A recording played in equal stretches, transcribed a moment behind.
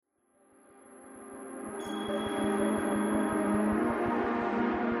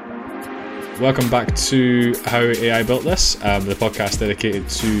Welcome back to How AI Built This, the podcast dedicated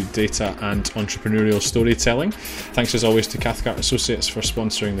to data and entrepreneurial storytelling. Thanks as always to Cathcart Associates for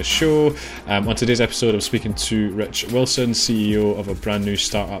sponsoring the show. On today's episode, I'm speaking to Rich Wilson, CEO of a brand new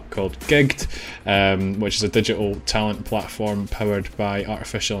startup called Gigged, which is a digital talent platform powered by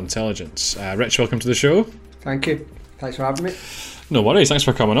artificial intelligence. Rich, welcome to the show. Thank you. Thanks for having me. No worries, thanks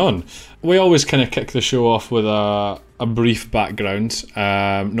for coming on. We always kind of kick the show off with a brief background,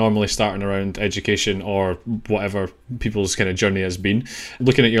 normally starting around education or whatever people's kind of journey has been.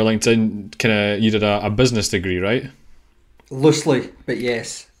 Looking at your LinkedIn, you did a business degree, right? Loosely, but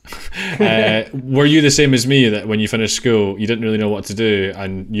yes. Were you the same as me, that when you finished school, you didn't really know what to do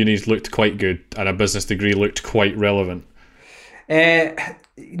and uni looked quite good and a business degree looked quite relevant?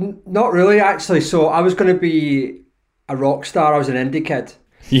 Not really, actually. So I was going to be a rock star. I was an indie kid.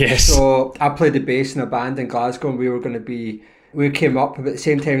 Yes. So I played the bass in a band in Glasgow, and we came up about the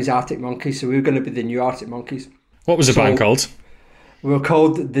same time as Arctic Monkeys, so we were going to be the new Arctic Monkeys. What was the band called? We were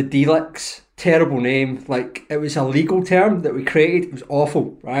called the Deluxe. Terrible name. Like, it was a legal term that we created. It was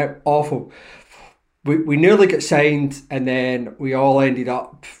awful, right? Awful. We nearly got signed, and then we all ended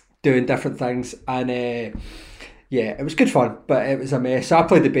up doing different things, and yeah, it was good fun, but it was a mess. So I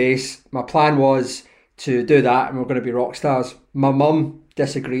played the bass. My plan was to do that and we're going to be rock stars. My mum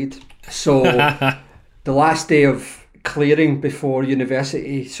disagreed. So the last day of clearing before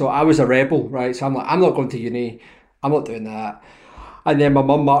university, so I was a rebel, right? So I'm like, I'm not going to uni. I'm not doing that. And then my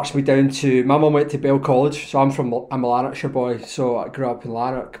mum marched me down to, my mum went to Bell College. So I'm a Lanarkshire boy. So I grew up in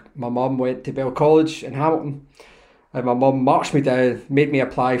Lanark. My mum went to Bell College in Hamilton. And my mum marched me down, made me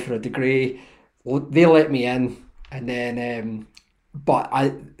apply for a degree. They let me in. And then,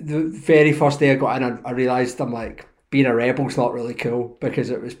 the very first day I got in, I realised I'm like, being a rebel's not really cool, because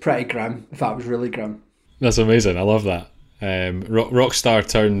it was pretty grim. In fact, it was really grim. That's amazing. I love that. Rockstar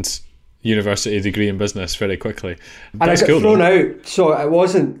turned university degree in business very quickly. That's cool. And I got thrown out. So it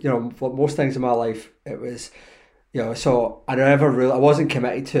wasn't, like most things in my life, it was, so I wasn't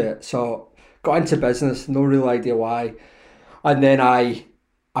committed to it. So got into business, no real idea why. And then I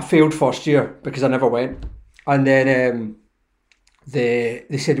failed first year because I never went. And then they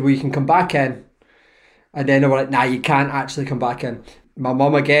said, well, you can come back in. And then they were like, nah, you can't actually come back in. My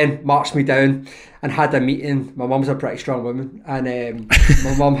mum again marched me down and had a meeting. My mum's a pretty strong woman. And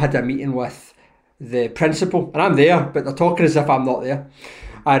my mum had a meeting with the principal. And I'm there, but they're talking as if I'm not there.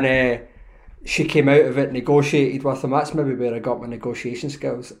 And she came out of it, negotiated with them. That's maybe where I got my negotiation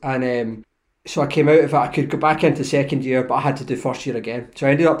skills. And so I came out of it. I could go back into second year, but I had to do first year again. So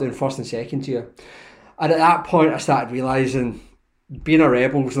I ended up doing first and second year. And at that point, I started realising being a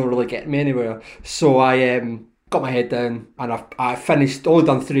rebel was not really getting me anywhere. So I got my head down and I finished, only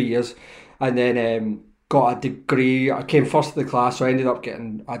done 3 years, and then got a degree. I came first in the class, so I ended up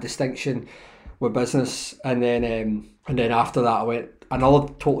getting a distinction with business. And then after that, I went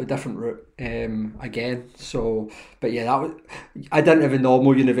another totally different route again. So, but yeah, I didn't have a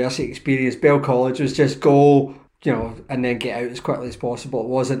normal university experience. Bell College was just go, and then get out as quickly as possible.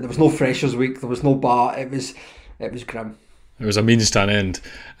 There was no freshers week, there was no bar, it was grim. It was a means to an end.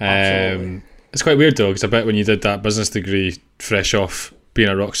 It's quite weird though, because I bet when you did that business degree fresh off being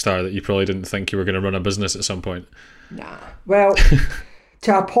a rock star that you probably didn't think you were going to run a business at some point. Nah. Well,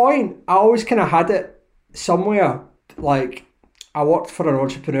 to a point, I always kind of had it somewhere. Like, I worked for an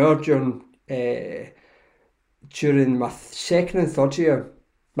entrepreneur during my second and third year.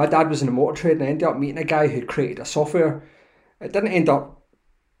 My dad was in the motor trade, and I ended up meeting a guy who created a software. It didn't end up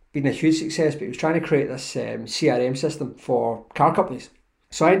being a huge success, but he was trying to create this CRM system for car companies.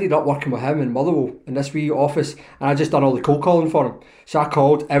 So I ended up working with him in Motherwell in this wee office, and I just done all the cold calling for him. So I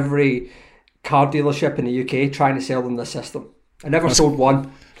called every car dealership in the UK trying to sell them this system. I never sold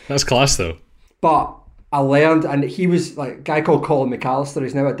one. That's class though. But I learned, and he was like a guy called Colin McAllister.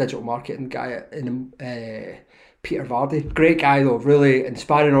 He's now a digital marketing guy in Peter Vardy. Great guy though, really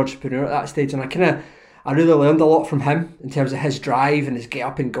inspiring entrepreneur at that stage. And I really learned a lot from him in terms of his drive and his get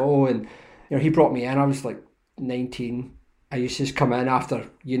up and go. And he brought me in. I was like 19. I used to just come in after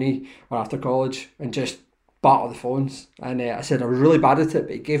uni or after college and just battle the phones. And I said I was really bad at it,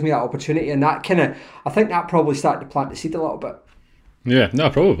 but he gave me that opportunity. And that I think that probably started to plant the seed a little bit. Yeah, no,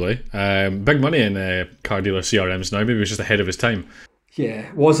 probably. Big money in car dealer CRMs now. Maybe he was just ahead of his time.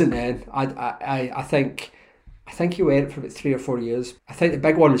 Yeah, wasn't then. I think he went for about 3 or 4 years. I think the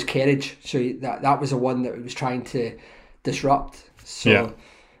big one was Kerridge, so that was the one that he was trying to disrupt. So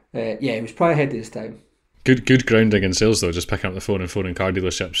he was probably ahead of his time. Good grounding in sales though, just picking up the phone and phoning car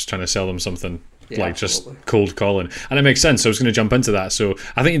dealerships, trying to sell them something. Yeah, like just cold calling. And it makes sense. So I was going to jump into that. So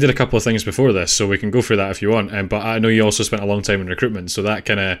I think you did a couple of things before this, so we can go through that if you want. But I know you also spent a long time in recruitment, so that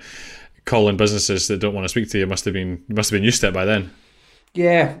kind of calling businesses that don't want to speak to you. Must have been used to it by then.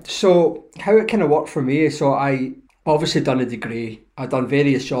 Yeah, so how it kind of worked for me, so I obviously done a degree, I'd done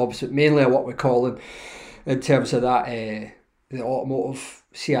various jobs, but mainly I worked with Colin in terms of that, the automotive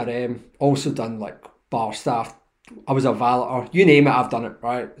CRM, also done like bar staff, I was a valeter, you name it, I've done it,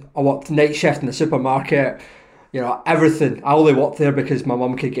 right? I worked night shift in the supermarket, everything. I only worked there because my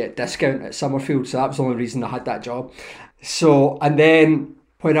mum could get a discount at Summerfield, so that was the only reason I had that job. So, and then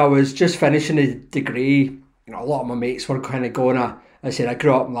when I was just finishing a degree, a lot of my mates were kind of going, I said, I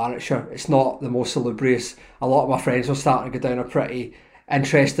grew up in Lanarkshire. It's not the most salubrious. A lot of my friends were starting to go down a pretty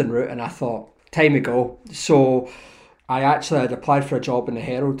interesting route, and I thought, time to go. So I actually had applied for a job in the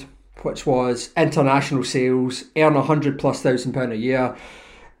Herald, which was international sales, earn £100,000+ a year.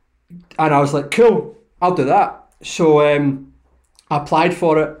 And I was like, cool, I'll do that. So I applied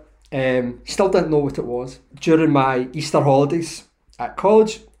for it. Still didn't know what it was. During my Easter holidays at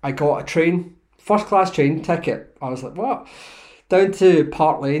college, I got a first class train ticket. I was like, what? Down to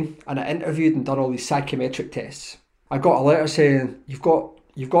Park Lane, and I interviewed and done all these psychometric tests. I got a letter saying, you've got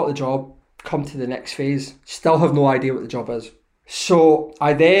the job, come to the next phase. Still have no idea what the job is. So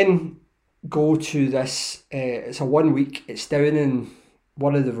I then go to this, it's a 1 week, it's down in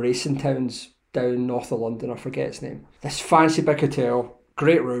one of the racing towns down north of London, I forget its name. This fancy big hotel,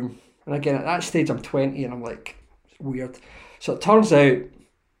 great room. And again, at that stage I'm 20 and I'm like, it's weird. So it turns out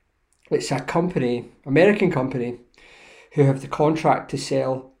it's a company, American company, who have the contract to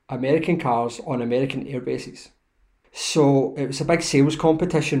sell American cars on American airbases. So it was a big sales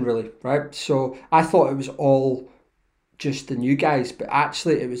competition really, right? So I thought it was all just the new guys, but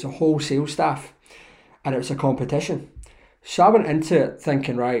actually it was a whole sales staff and it was a competition. So I went into it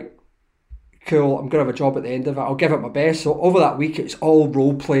thinking, right, cool, I'm going to have a job at the end of it. I'll give it my best. So over that week, it was all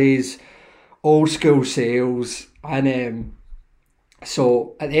role plays, old school sales. And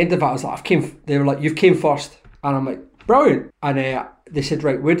so at the end of it, I was like, they were like, you've came first. And I'm like, brilliant. And they said,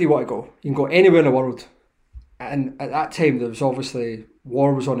 right, where do you want to go? You can go anywhere in the world. And at that time, there was obviously,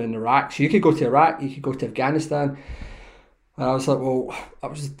 war was on in Iraq. So you could go to Iraq, you could go to Afghanistan. And I was like, well,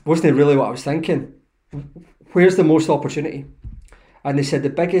 wasn't really what I was thinking. Where's the most opportunity? And they said the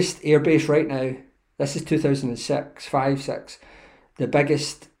biggest airbase right now, this is 2006, 6, the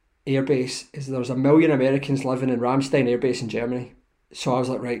biggest airbase is there's 1 million Americans living in Ramstein Airbase in Germany. So I was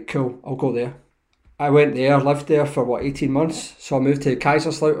like, right, cool, I'll go there. I went there, lived there for 18 months. So I moved to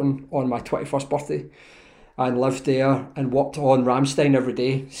Kaiserslautern on my 21st birthday and lived there and worked on Ramstein every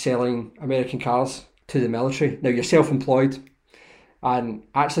day, selling American cars to the military. Now you're self-employed and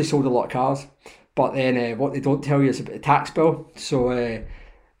actually sold a lot of cars. But then what they don't tell you is about the tax bill. So,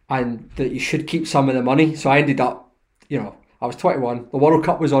 and that you should keep some of the money. So I ended up, I was 21. The World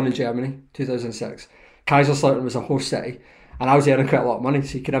Cup was on in Germany, 2006. Kaiserslautern was a host city. And I was earning quite a lot of money.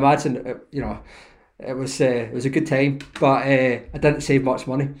 So you can imagine, it was a good time. But I didn't save much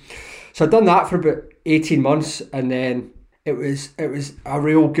money. So I'd done that for about 18 months. And then it was a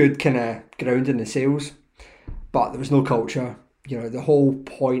real good kind of ground in the sales. But there was no culture. The whole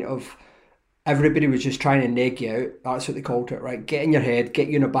point of everybody was just trying to neg you out. That's what they called it, right? Get in your head, get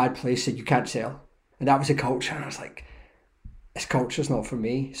you in a bad place so you can't sell. And that was the culture. And I was like, this culture's not for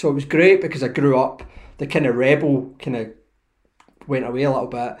me. So it was great because I grew up, the kind of rebel kind of went away a little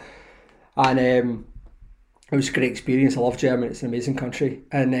bit. And it was a great experience. I love Germany. It's an amazing country.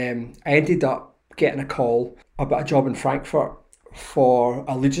 And I ended up getting a call about a job in Frankfurt for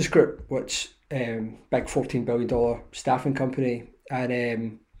a Legis Group, which big $14 billion staffing company.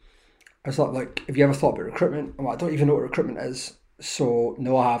 And I was like, have you ever thought about recruitment? I'm like, I don't even know what recruitment is. So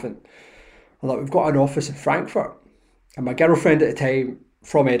no, I haven't. I'm like, we've got an office in Frankfurt. And my girlfriend at the time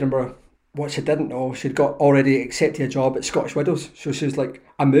from Edinburgh, what she didn't know, she'd got already accepted a job at Scottish Widows. So she was like,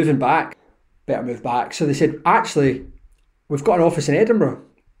 I'm moving back. Better move back. So they said, actually, we've got an office in Edinburgh.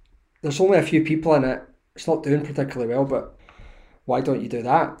 There's only a few people in it. It's not doing particularly well, but why don't you do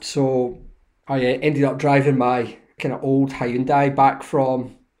that? So I ended up driving my kind of old Hyundai back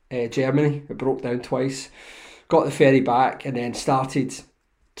from Germany. It broke down twice. Got the ferry back and then started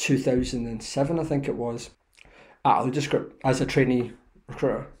 2007, I think it was, at Legis Group as a trainee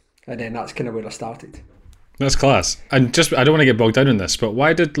recruiter. And then that's kind of where I started. That's class. And just, I don't want to get bogged down in this, but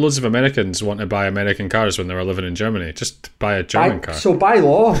why did loads of Americans want to buy American cars when they were living in Germany? Just buy a German car. So by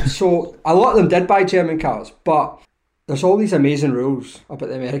law, so a lot of them did buy German cars, but there's all these amazing rules about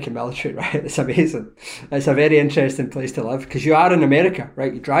the American military, right? It's amazing. It's a very interesting place to live because you are in America,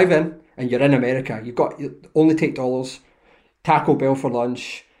 right? You drive in and you're in America. You only take dollars, Taco Bell for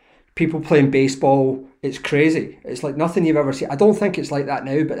lunch, people playing baseball. It's crazy. It's like nothing you've ever seen. I don't think it's like that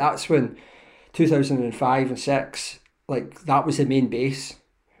now, but that's when 2005 and 6, like that was the main base.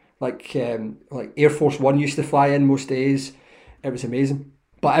 Like Air Force One used to fly in most days. It was amazing.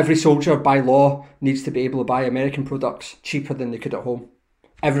 But every soldier, by law, needs to be able to buy American products cheaper than they could at home.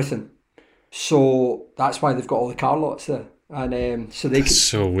 Everything. So that's why they've got all the car lots there. And so That's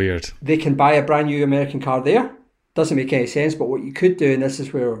so weird. they can buy a brand new American car there. Doesn't make any sense, but what you could do, and this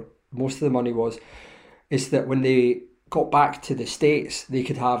is where most of the money was, is that when they got back to the States, they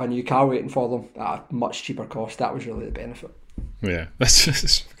could have a new car waiting for them at a much cheaper cost. That was really the benefit. Yeah, that's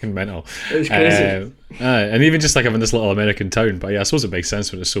just fucking mental. It was crazy. And even just like having this little American town, but yeah, I suppose it makes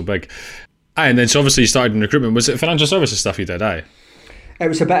sense when it's so big. And then so obviously you started in recruitment. Was it financial services stuff you did, aye? It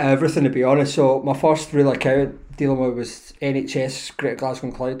was a bit of everything, to be honest. So my first real account dealing with was NHS, Greater Glasgow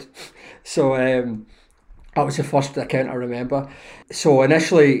and Clyde. So that was the first account I remember. So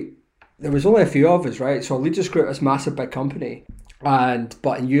initially, there was only a few of us, right? So Leaders Group is a massive big company,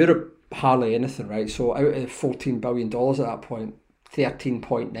 but in Europe, hardly anything, right? So out of $14 billion at that point,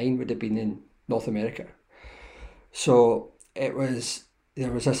 13.9 would have been in North America. So there was,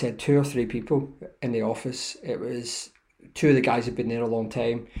 as I said, 2 or 3 people in the office. It was 2 of the guys had been there a long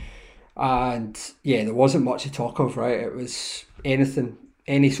time. And yeah, there wasn't much to talk of, right? It was anything,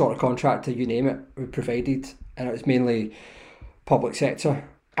 any sort of contractor, you name it, we provided. And it was mainly public sector.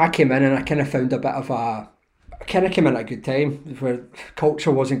 I came in and I kind of found I kind of came in at a good time where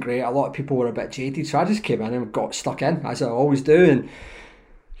culture wasn't great. A lot of people were a bit jaded. So I just came in and got stuck in, as I always do. And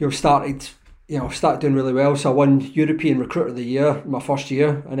started doing really well. So I won European Recruiter of the Year my first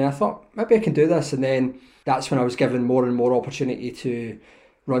year. And then I thought, maybe I can do this. And then that's when I was given more and more opportunity to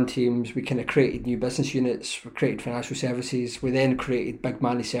run teams. We kind of created new business units. We created financial services. We then created big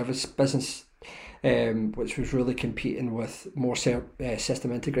managed service business, which was really competing with more system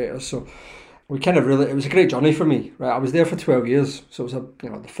integrators. So we kind of it was a great journey for me, right? I was there for 12 years. So it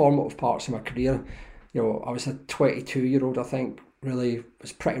was the formative parts of my career. I was a 22-year-old, I think, really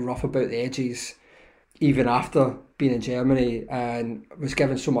was pretty rough about the edges, even after being in Germany, and was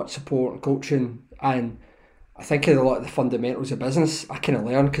given so much support and coaching. And I think in a lot of the fundamentals of business, I kind of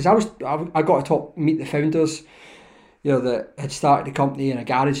learned, because I got to meet the founders, that had started the company in a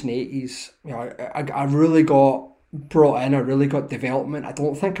garage in the 80s. I really got brought in, I really got development. I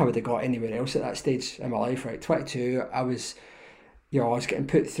don't think I would have got anywhere else at that stage in my life, right? 22, I was getting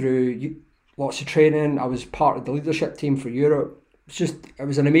put through lots of training. I was part of the leadership team for Europe. It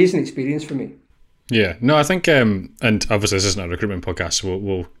was an amazing experience for me. Yeah, no, I think, and obviously this isn't a recruitment podcast, so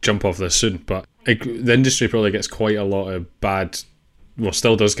we'll jump off this soon, but the industry probably gets quite a lot of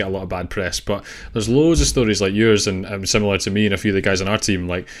still does get a lot of bad press, but there's loads of stories like yours and similar to me and a few of the guys on our team.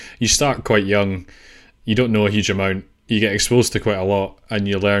 Like, you start quite young, you don't know a huge amount, you get exposed to quite a lot, and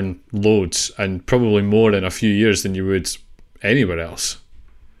you learn loads, and probably more in a few years than you would anywhere else.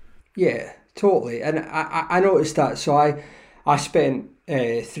 Yeah, totally. And I noticed that. So I spent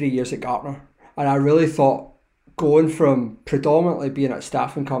 3 years at Gartner, and I really thought, going from predominantly being at a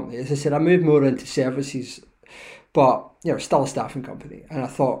staffing company, as I said, I moved more into services, but still a staffing company. And I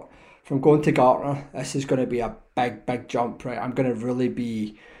thought, from going to Gartner, this is going to be a big jump, right?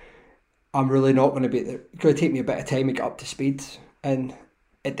 I'm really not going to it's going to take me a bit of time to get up to speed, and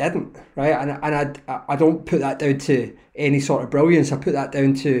it didn't, right? And I don't put that down to any sort of brilliance. I put that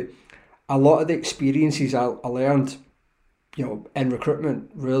down to a lot of the experiences I learned, in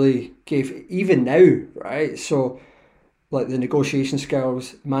recruitment really gave, even now, right? So, like the negotiation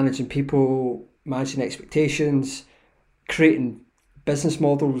skills, managing people, managing expectations, creating business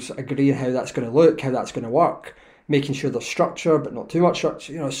models, agreeing how that's going to look, how that's going to work, making sure there's structure but not too much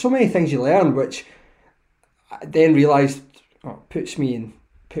structure. So many things you learn, which I then realised put me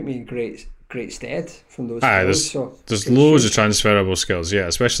in great stead from those skills. There's loads of transferable skills, yeah,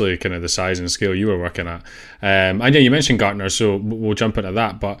 especially kind of the size and scale you were working at. And yeah, you mentioned Gartner, so we'll jump into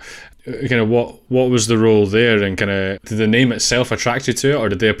that, but kind of what was the role there, and kind of did the name itself attract you to it, or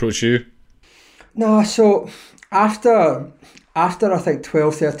did they approach you? No, so after I think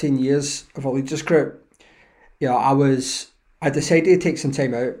 12, 13 years of a Leaders Group, I decided to take some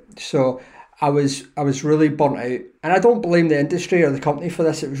time out. So I was really burnt out, and I don't blame the industry or the company for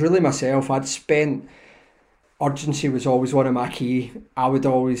this. It was really myself. Urgency was always one of my key. I would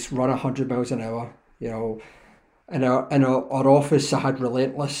always run 100 miles an hour. In our office, I had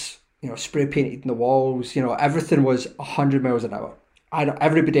relentless, spray painted in the walls. Everything was 100 miles an hour.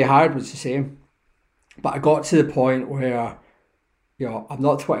 Everybody I hired was the same, but I got to the point where, I'm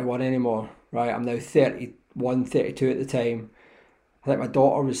not 21 anymore, right? I'm now 31, 32 at the time. I think my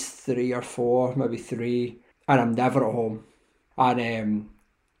daughter was 3 or 4, maybe 3, and I'm never at home. And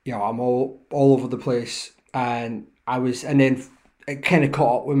I'm all over the place. And then it kind of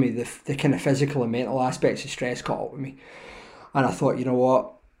caught up with me. The kind of physical and mental aspects of stress caught up with me. And I thought, you know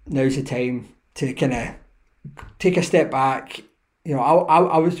what? now's the time to kind of take a step back. You know,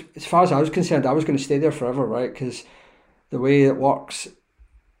 I was, as far as I was concerned, I was going to stay there forever, right? Because the way it works,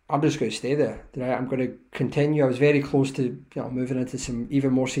 I'm just going to stay there, right? I'm going to continue. I was very close to, you know, moving into some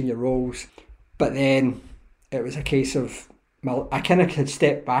even more senior roles, but then it was a case of I kind of had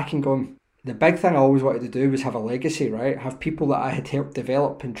stepped back and gone. The big thing I always wanted to do was have a legacy, right? Have people that I had helped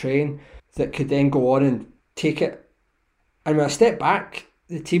develop and train that could then go on and take it. And when I stepped back,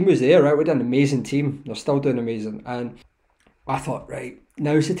 the team was there, right? We had an amazing team. They're still doing amazing. And I thought, right,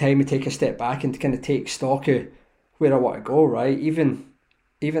 now's the time to take a step back and to kind of take stock of where I want to go, right? Even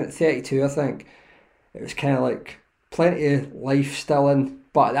at 32, I think, it was kind of like plenty of life still in.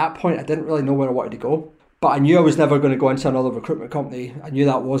 But at that point, I didn't really know where I wanted to go. But I knew I was never going to go into another recruitment company. I knew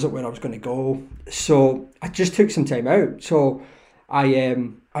that wasn't where I was going to go. So I just took some time out. So I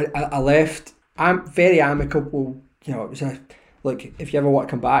left. I'm very amicable. You know, it was like, if you ever want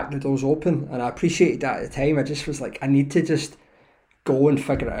to come back, the door's open. And I appreciated that at the time. I just was like, I need to just go and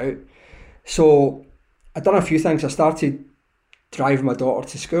figure it out. So I'd done a few things. I started driving my daughter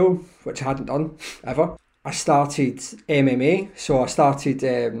to school, which I hadn't done ever. I started MMA, so I started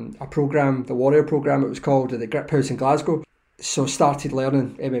a program, the Warrior program it was called, at the Grip House in Glasgow. So started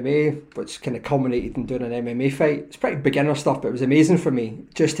learning MMA, which kind of culminated in doing an MMA fight. It's pretty beginner stuff, but it was amazing for me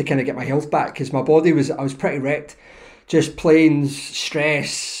just to kind of get my health back, because my body I was pretty wrecked. Just planes,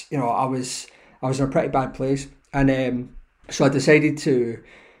 stress, you know, I was in a pretty bad place. And so I decided to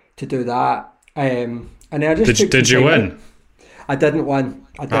do that. And then I just Did you win? I didn't win.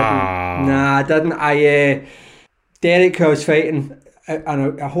 I didn't. Nah, I didn't. Derek, who I was fighting,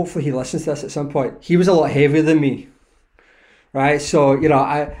 and hopefully he listens to this at some point, he was a lot heavier than me, right? So, you know,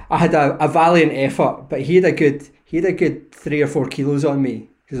 I had a valiant effort, but he had a good 3 or 4 kilos on me,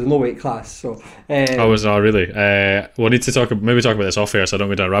 because there's no weight class. So really? We'll need to talk about this off air, so I don't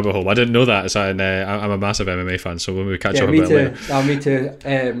go down a rabbit hole. I didn't know that. So I'm a massive MMA fan, so when we catch up a bit later. Me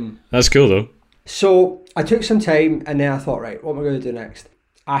too. That's cool though. So I took some time, and then I thought, right, what am I going to do next?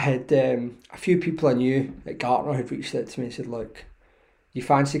 I had a few people I knew at Gartner had reached out to me and said, look, you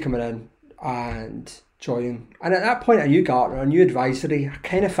fancy coming in and joining? And at that point, I knew Gartner, I knew advisory. I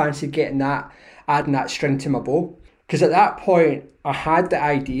kind of fancied adding that string to my bow. Because at that point, I had the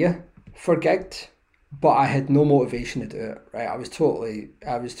idea for Gigged, but I had no motivation to do it, right? I was totally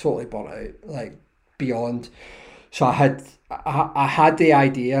burnt out, like beyond. So I had the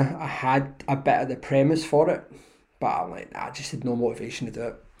idea, I had a bit of the premise for it, but I'm like, I just had no motivation to do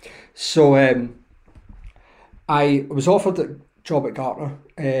it. So I was offered a job at Gartner,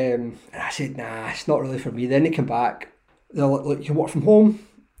 and I said, nah, it's not really for me. Then they came back, they're like, look, you can work from home,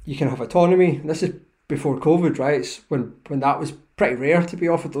 you can have autonomy. And this is before COVID, right? It's when that was pretty rare to be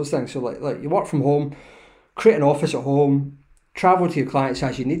offered those things. So like you work from home, create an office at home, travel to your clients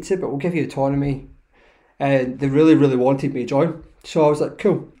as you need to, but we'll give you autonomy. And they really, really wanted me to join. So I was like,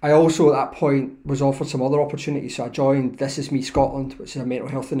 cool. I also at that point was offered some other opportunities. So I joined This Is Me Scotland, which is a mental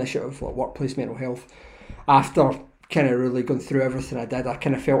health initiative, like workplace mental health. After kind of really going through everything I did, I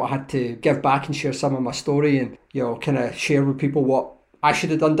kind of felt I had to give back and share some of my story, and, you know, kind of share with people what I should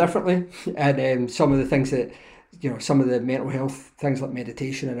have done differently, and some of the things that, you know, some of the mental health things like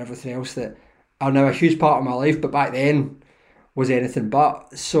meditation and everything else that are now a huge part of my life, but back then was anything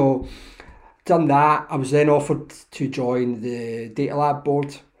but. So done that. I was then offered to join the Data Lab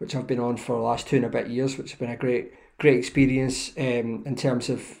board, which I've been on for the last 2 and a bit years, which has been a great experience in terms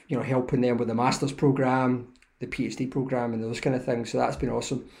of, you know, helping them with the master's program, the PhD program, and those kind of things. So that's been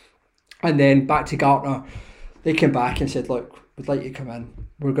awesome. And then back to Gartner, they came back and said, look, we'd like you to come in.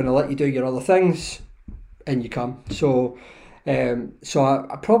 We're going to let you do your other things, and you come. So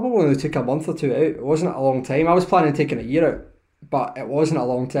I probably only took a month or two out. It wasn't a long time. I was planning on taking a year out, but it wasn't a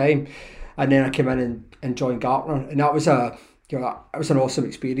long time. And then I came in and joined Gartner, and that was an awesome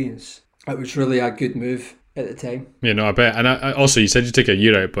experience. It was really a good move at the time. Yeah, no, I bet. And I also, you said you took a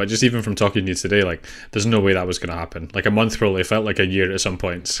year out, but just even from talking to you today, like, there's no way that was going to happen. Like, a month probably felt like a year at some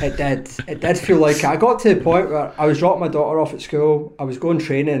points. It did feel like it. I got to the point where I was dropping my daughter off at school, I was going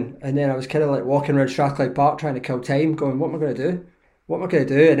training, and then I was kind of like walking around Strathclyde Park trying to kill time, going, what am I going to do? What am I going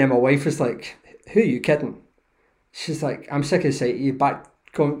to do? And then my wife was like, who are you kidding? She's like, I'm sick of the sight of you,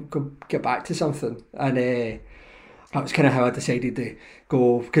 go get back to something. And that was kind of how I decided to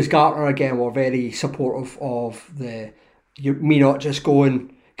go, because Gartner again were very supportive of me not just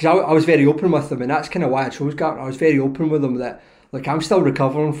going, because I was very open with them, and that's kind of why I chose Gartner. I was very open with them that, like, I'm still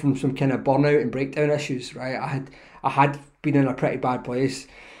recovering from some kind of burnout and breakdown issues, right? I had been in a pretty bad place,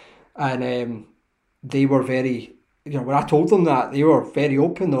 and they were very, you know, when I told them that, they were very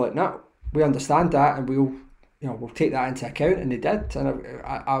open. They're like, no, we understand that, and we'll take that into account, and they did, and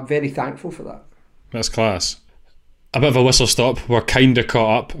I'm very thankful for that. That's class. A bit of a whistle stop. We're kind of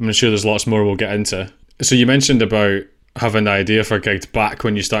caught up. I'm sure there's lots more we'll get into. So you mentioned about having the idea for Gigged back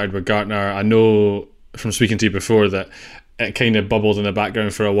when you started with Gartner. I know from speaking to you before that it kind of bubbled in the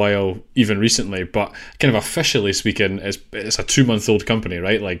background for a while, even recently, but kind of officially speaking, it's a 2-month-old company,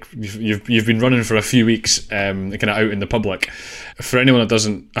 right? Like you've been running for a few weeks, kind of out in the public. For anyone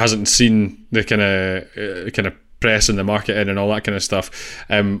that hasn't seen the kind of press and the marketing and all that kind of stuff,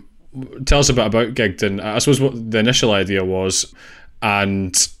 tell us a bit about Gigged, and I suppose what the initial idea was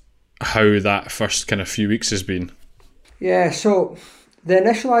and how that first kind of few weeks has been. Yeah, so the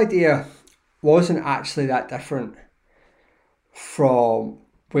initial idea wasn't actually that different from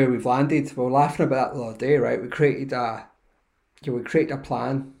where we've landed. We were laughing about that the other day, right? We created a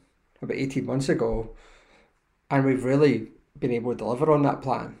plan about 18 months ago, and we've really been able to deliver on that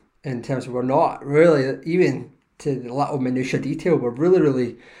plan in terms of we're not really, even to the little minutiae detail, we're really,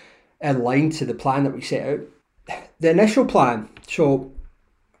 really in line to the plan that we set out. The initial plan, so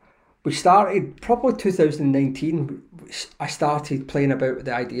we started probably 2019. I started playing about with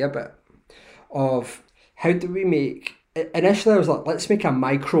the idea a bit of how do we make. Initially, I was like, let's make a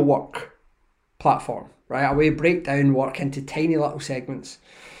micro work platform, right? A way to break down work into tiny little segments,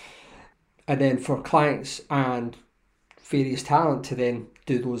 and then for clients and various talent to then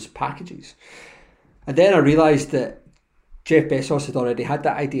do those packages. And then I realised that Jeff Bezos had already had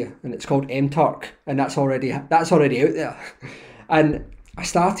that idea, and it's called MTurk, and that's already out there. And I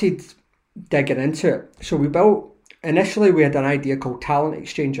started digging into it. So initially we had an idea called Talent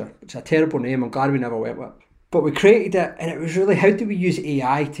Exchanger, which is a terrible name. I'm glad we never went with it. But we created it, and it was really, how do we use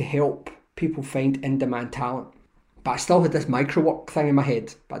AI to help people find in-demand talent? But I still had this micro work thing in my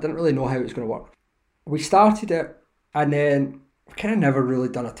head, but I didn't really know how it was going to work. We started it, and then we kind of never really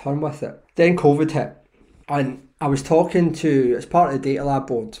done a ton with it. Then COVID hit, and I was talking to, as part of the Data Lab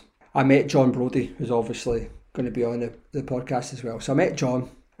board, I met John Brody, who's obviously going to be on the podcast as well. So I met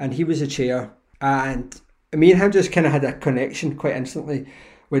John, and he was a chair, and me and him just kind of had a connection quite instantly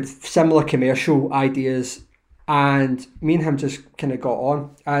with similar commercial ideas, and me and him just kind of got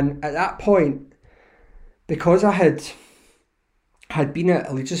on. And at that point, because I had been at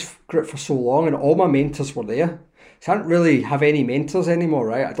Allegis Group for so long and all my mentors were there, so I don't really have any mentors anymore,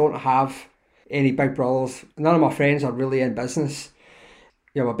 right? I don't have any big brothers. None of my friends are really in business.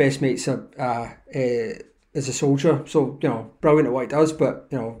 My best mate's is a soldier, so brilliant at what he does, but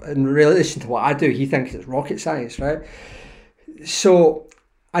in relation to what I do, he thinks it's rocket science, right? So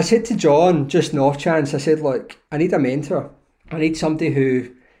I said to John, just an off chance, I said, look, I need a mentor. I need somebody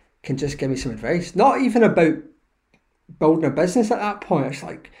who can just give me some advice. Not even about building a business at that point. It's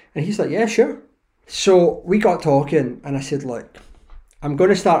like, and he's like, yeah, sure. So we got talking, and I said, look, I'm going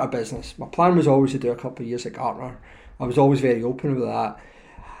to start a business. My plan was always to do a couple of years at Gartner. I was always very open with that.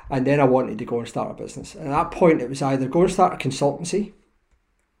 And then I wanted to go and start a business. And at that point, it was either go and start a consultancy,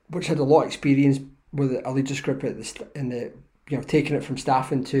 which had a lot of experience with a Allegis Group taking it from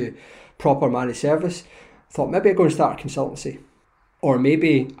staffing to proper managed service. I thought maybe I'd go and start a consultancy, or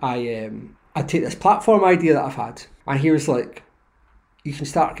maybe I'd take this platform idea that I've had. And he was like, you can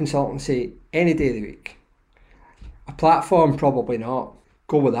start a consultancy any day of the week. A platform, probably not.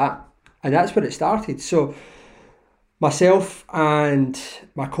 Go with that. And that's where it started. So myself and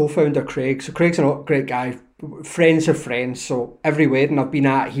my co-founder Craig. So Craig's a great guy, friends of friends. So every wedding I've been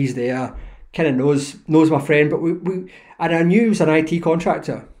at, he's there. Kind of knows my friend. But and I knew he was an IT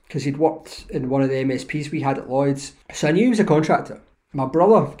contractor because he'd worked in one of the MSPs we had at Lloyd's. So I knew he was a contractor. My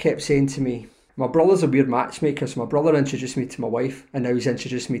brother kept saying to me, my brother's a weird matchmaker. So my brother introduced me to my wife, and now he's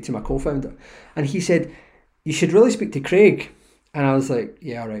introduced me to my co-founder. And he said, you should really speak to Craig. And I was like,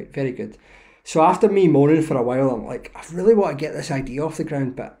 yeah, all right, very good. So after me moaning for a while, I'm like, I really want to get this idea off the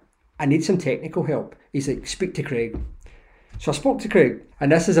ground, but I need some technical help. He's like, speak to Craig. So I spoke to Craig,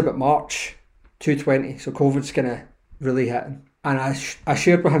 and this is about March 2020, so COVID's kind of really hitting. And I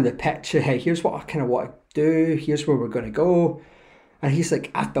shared with him the pitch of, hey, here's what I kind of want to do, here's where we're going to go. And he's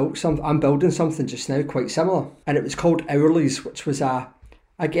like, I'm building something just now quite similar. And it was called Hourlies, which was a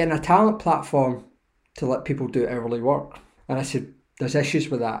talent platform to let people do hourly work. And I said, there's issues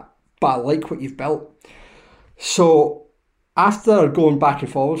with that, but I like what you've built. So after going back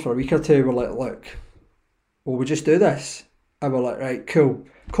and forward for a week or two, we're like, look, will we just do this? And we're like, right, cool.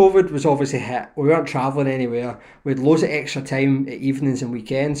 COVID was obviously hit. We weren't travelling anywhere. We had loads of extra time at evenings and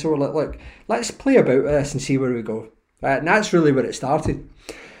weekends. So we're like, look, let's play about with this and see where we go. And that's really where it started.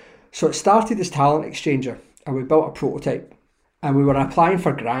 So it started as Talent Exchanger, and we built a prototype. And we were applying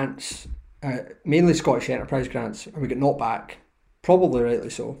for grants, mainly Scottish Enterprise grants, and we got knocked back. Probably rightly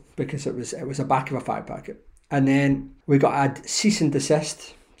so, because it was a back of a fag packet. And then we got a cease and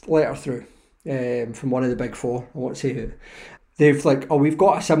desist letter through from one of the big four. I won't say who. They've like, oh, we've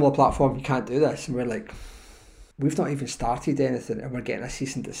got a similar platform, you can't do this. And we're like, we've not even started anything and we're getting a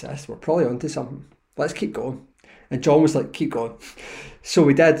cease and desist. We're probably onto something. Let's keep going. And John was like, keep going. So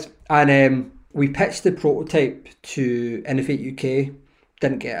we did. And we pitched the prototype to Innovate UK,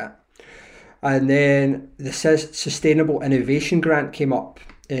 didn't get it. And then the Sustainable Innovation Grant came up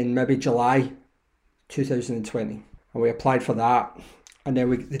in maybe July 2020. And we applied for that. And then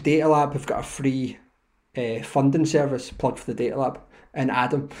the Data Lab have got a free funding service, plug for the Data Lab in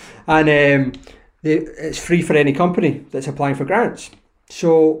Adam. And it's free for any company that's applying for grants.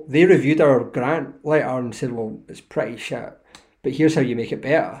 So they reviewed our grant letter and said, well, it's pretty shit, but here's how you make it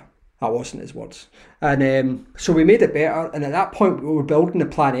better. That wasn't his words. And so we made it better. And at that point, we were building the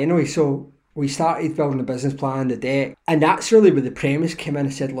plan anyway. So we started building the business plan, the deck. And that's really where the premise came in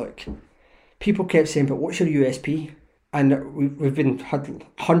and said, look, people kept saying, but what's your USP? And we've had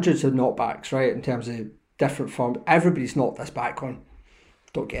hundreds of knockbacks, right, in terms of different firms. Everybody's knocked us back on,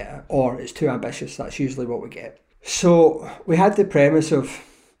 don't get it, or it's too ambitious. That's usually what we get. So we had the premise of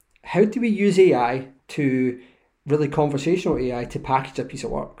how do we use AI to, really conversational AI, to package a piece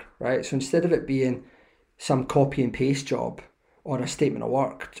of work, right? So instead of it being some copy and paste job or a statement of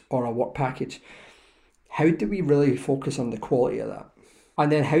work or a work package, how do we really focus on the quality of that?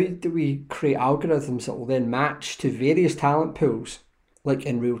 And then how do we create algorithms that will then match to various talent pools, like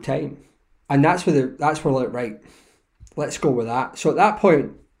in real time? And that's where we're like, right, let's go with that. So at that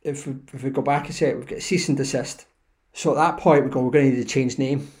point, if we go back a sec, we've got cease and desist. So at that point, we're going to need to change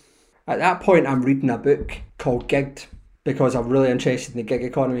name. At that point, I'm reading a book called Gigged because I'm really interested in the gig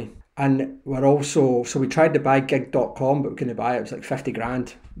economy. And so we tried to buy gig.com, but we couldn't buy it. It was like 50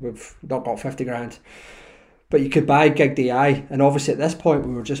 grand. We've not got 50 grand. But you could buy Gigged AI. And obviously at this point,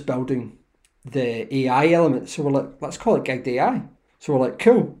 we were just building the AI element. So we're like, let's call it Gigged AI. So we're like,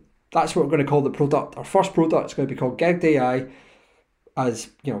 cool. That's what we're going to call the product. Our first product is going to be called Gigged AI, as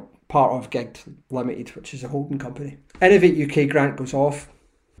part of Gigged Limited, which is a holding company. Innovate UK grant goes off.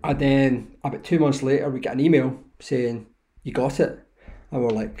 And then about 2 months later, we get an email saying, you got it. And we're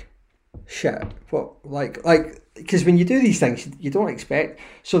like, shit. What? Like, because when you do these things, you don't expect.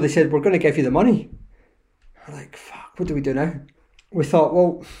 So they said, we're going to give you the money. We're like, fuck, what do we do now? We thought,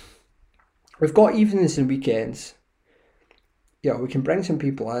 well, we've got evenings and weekends. Yeah, we can bring some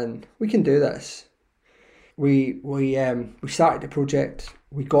people in. We can do this. We started the project.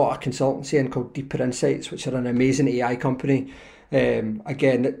 We got a consultancy in called Deeper Insights, which are an amazing AI company.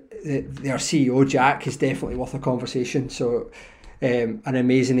 Again, their CEO, Jack, is definitely worth a conversation. So an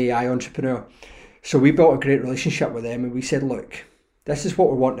amazing AI entrepreneur. So we built a great relationship with them and we said, look, this is what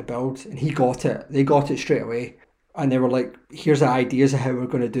we want to build. And he got it. They got it straight away. And they were like, here's the ideas of how we're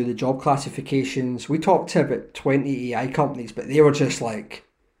going to do the job classifications. We talked to about 20 AI companies, but they were just like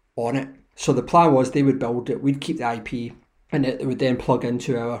on it. So the plan was they would build it, we'd keep the IP, and it would then plug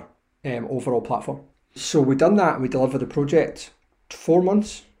into our overall platform. So we done that and we delivered the project 4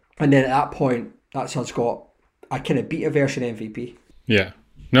 months. And then at that point, that's us got a kind of beta version MVP. Yeah.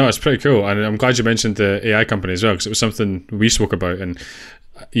 No, it's pretty cool. And I'm glad you mentioned the AI company as well, because it was something we spoke about. And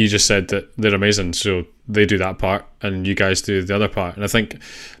you just said that they're amazing. So they do that part and you guys do the other part. And I think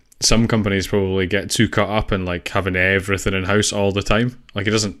some companies probably get too caught up in like having everything in-house all the time. Like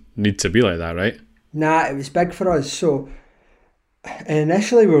it doesn't need to be like that, right? Nah, it was big for us. So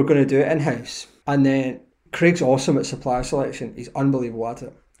initially we were going to do it in-house. And then Craig's awesome at supplier selection. He's unbelievable at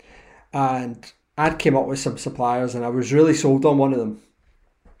it. And I'd came up with some suppliers and I was really sold on one of them.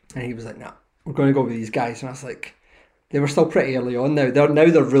 And he was like, nah, we're going to go with these guys. And I was like, they were still pretty early on now.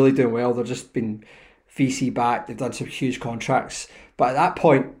 They're really doing well. They're just been VC backed. They've done some huge contracts. But at that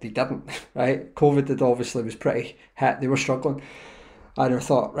point, they didn't, right? COVID obviously was pretty hit. They were struggling. And I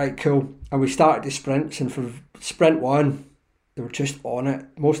thought, right, cool. And we started the sprints. And for sprint 1, they were just on it.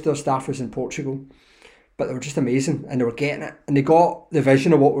 Most of their staff was in Portugal. But they were just amazing and they were getting it. And they got the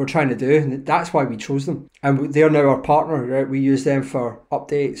vision of what we were trying to do. And that's why we chose them. And they're now our partner, right? We use them for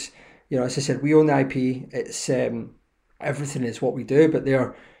updates. As I said, we own the IP. It's everything is what we do. But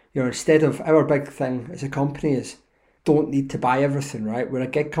they're, instead of our big thing as a company is don't need to buy everything, right? We're a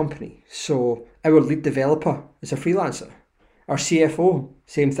gig company. So our lead developer is a freelancer. Our CFO,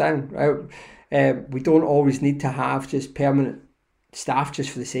 same thing, right? We don't always need to have just permanent staff just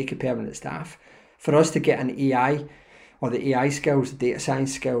for the sake of permanent staff. For us to get an AI or the AI skills, the data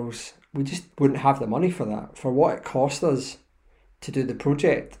science skills, we just wouldn't have the money for that. For what it cost us to do the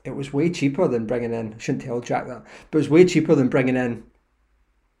project, it was way cheaper than bringing in, I shouldn't tell Jack that, but it was way cheaper than bringing in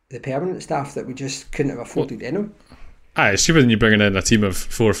the permanent staff that we just couldn't have afforded anyway. It's cheaper than you bringing in a team of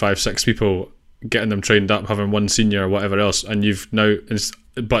 4, 5, 6 people getting them trained up, having one senior or whatever else, and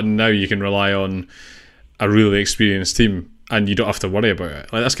but now you can rely on a really experienced team, and you don't have to worry about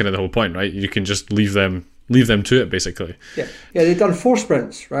it. Like, that's kind of the whole point, right? You can just leave them to it, basically. Yeah, they've done 4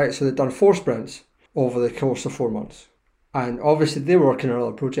 sprints, right? So they've done 4 sprints over the course of 4 months. And obviously they were working on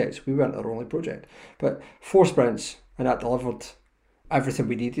other projects. We weren't their only project. But 4 sprints, and that delivered everything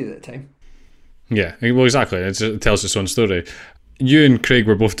we needed at the time. Yeah, well, exactly. It tells its own story. You and Craig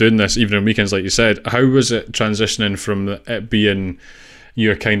were both doing this, even on weekends, like you said. How was it transitioning from it being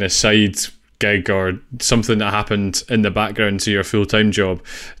your kind of side gig or something that happened in the background to your full-time job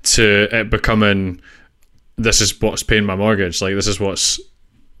to it becoming, this is what's paying my mortgage? Like,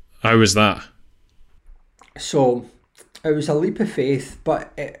 how was that? So it was a leap of faith,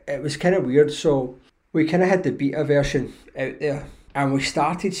 but it was kind of weird. So we kind of had the beta version out there, and we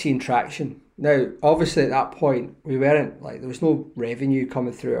started seeing traction. Now, obviously at that point, we weren't, like, there was no revenue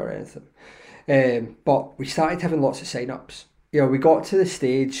coming through or anything. But we started having lots of sign-ups. You know, we got to the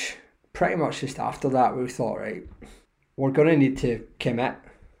stage pretty much just after that where we thought, right, we're going to need to commit,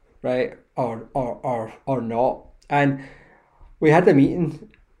 right, or not. And we had the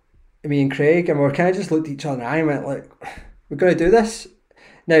meeting, me and Craig, and we kind of just looked at each other in the eye and went, like, we're going to do this.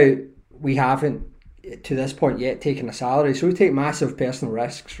 Now, we haven't, to this point yet, taken a salary, so we take massive personal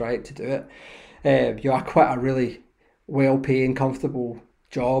risks, right, to do it. I quit a really well-paying, comfortable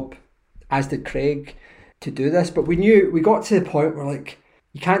job, as did Craig, to do this. But we got to the point where, like,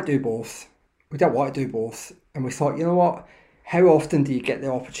 you can't do both. We didn't want to do both, and we thought, you know what? How often do you get the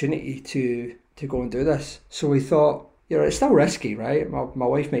opportunity to go and do this? So we thought, you know, it's still risky, right? My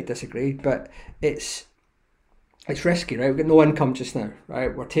wife might disagree, but it's risky, right? We've got no income just now,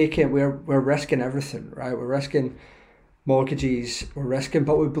 right? We're risking everything, right? We're risking mortgages,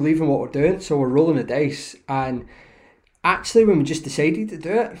 but we believe in what we're doing, so we're rolling the dice. And actually, when we just decided to do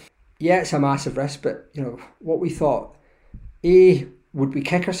it, yeah, it's a massive risk, but, you know, what we thought, would we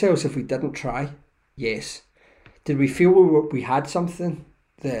kick ourselves if we didn't try? Yes. Did we feel we had something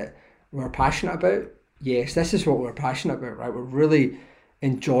that we were passionate about? Yes, this is what we're passionate about, right? We really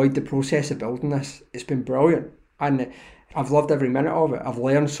enjoyed the process of building this. It's been brilliant, and I've loved every minute of it. I've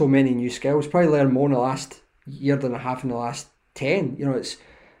learned so many new skills, probably learned more in the last year than I have in the last 10. You know,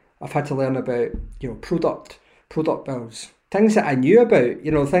 I've had to learn about, you know, product builds, things that I knew about,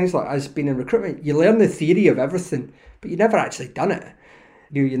 you know, things like us being in recruitment. You learn the theory of everything, but you've never actually done it.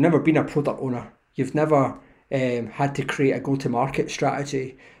 You've never been a product owner. You've never had to create a go-to-market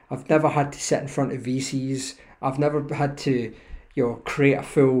strategy. I've never had to sit in front of VCs. I've never had to, you know, create a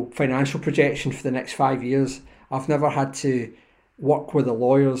full financial projection for the next 5 years. I've never had to work with the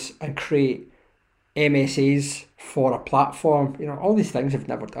lawyers and create MSAs for a platform. You know, all these things I've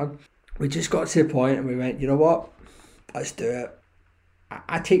never done. We just got to the point and we went, you know what, let's do it.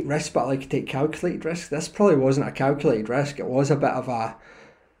 I take risks, but I like to take calculated risks. This probably wasn't a calculated risk. It was a bit of a,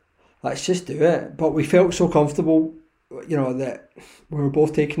 let's just do it. But we felt so comfortable, you know, that we were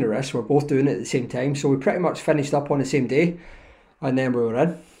both taking the risk. We were both doing it at the same time. So we pretty much finished up on the same day, and then we were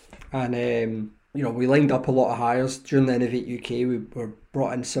in. And, you know, we lined up a lot of hires during the Innovate UK. We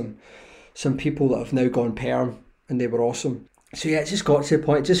brought in some people that have now gone perm, and they were awesome. So yeah, it just got to the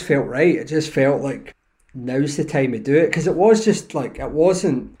point. It just felt right. It just felt like now's the time to do it, because it was just like, it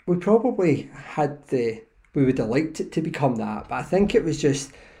wasn't, we probably we would have liked it to become that, but I think it was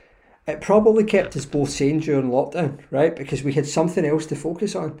just, it probably kept us both sane during lockdown, right? Because we had something else to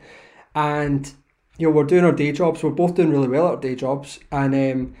focus on. And, you know, we're doing our day jobs, we're both doing really well at our day jobs,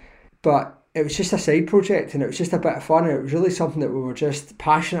 and but it was just a side project, and it was just a bit of fun, and it was really something that we were just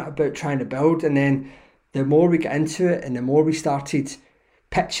passionate about trying to build. And then the more we got into it, and the more we started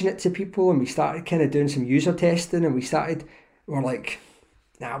pitching it to people, and we started kind of doing some user testing, and we're like,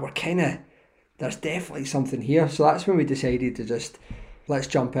 nah, there's definitely something here. So that's when we decided to just, let's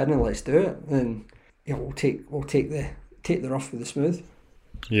jump in and let's do it. And, you know, we'll take the rough with the smooth.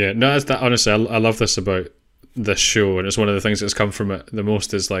 Yeah, no, honestly, I love this about this show, and it's one of the things that's come from it the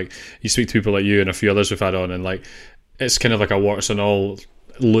most is, like, you speak to people like you and a few others we've had on, and, like, it's kind of like a warts and all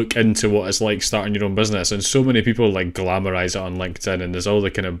look into what it's like starting your own business. And so many people, like, glamorize it on LinkedIn, and there's all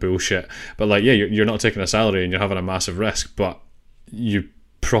the kind of bullshit, but, like, yeah, you're not taking a salary and you're having a massive risk, but you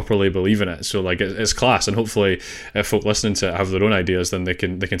properly believe in it. So, like, it's class, and hopefully if folk listening to it have their own ideas, then they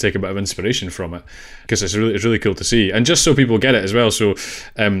can take a bit of inspiration from it, because it's really cool to see. And just so people get it as well, so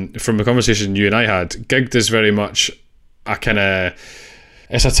from the conversation you and I had, Gigged is very much a kind of,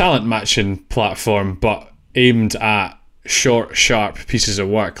 it's a talent matching platform, but aimed at short, sharp pieces of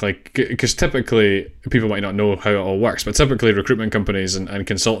work. Like, because typically, people might not know how it all works, but typically recruitment companies and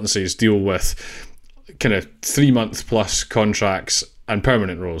consultancies deal with kind of 3 month plus contracts, and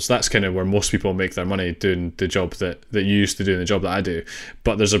permanent roles. That's kind of where most people make their money, doing the job that you used to do and the job that I do.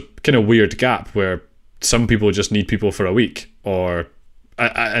 But there's a kind of weird gap where some people just need people for a week,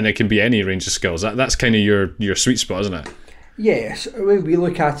 and it can be any range of skills. That's kind of your sweet spot, isn't it? Yes, the way we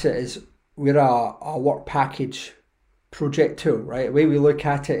look at it is we're a work package project tool, right? The way we look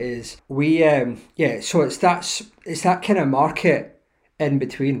at it is so it's that kind of market in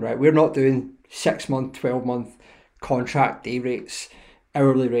between, right? We're not doing 6 month, 12 month contract day rates,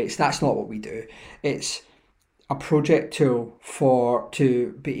 hourly rates. That's not what we do. It's a project tool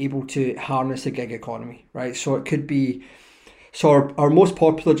to be able to harness the gig economy, right? So it could be, our most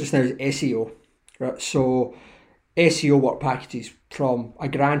popular just now is SEO, right? So SEO work packages from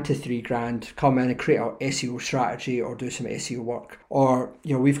 $1,000 to $3,000, come in and create an SEO strategy or do some SEO work. Or,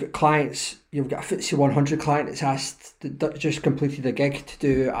 we've got clients, you've got a FTSE 100 client that's just completed a gig to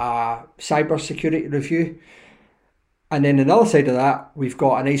do a cyber security review. And then on the other side of that, we've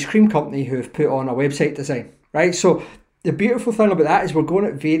got an ice cream company who have put on a website design, right? So the beautiful thing about that is we're going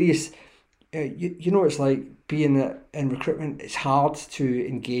at various, it's like being in recruitment, it's hard to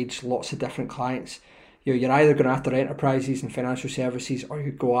engage lots of different clients. You're either going after enterprises and financial services, or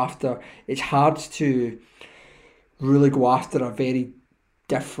it's hard to really go after a very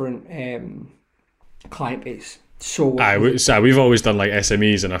different client base. So we've always done like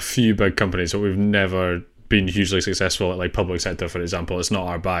SMEs and a few big companies, but we've never been hugely successful at like public sector, for example. It's not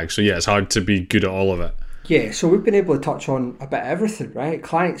our bag. So yeah, it's hard to be good at all of it. Yeah, so we've been able to touch on a bit of everything, right?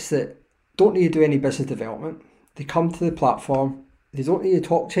 Clients that don't need to do any business development, they come to the platform. They don't need to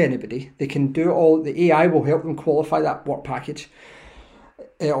talk to anybody. They can do all. The AI will help them qualify that work package.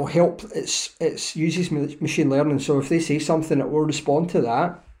 It'll help. It uses machine learning. So if they say something, it will respond to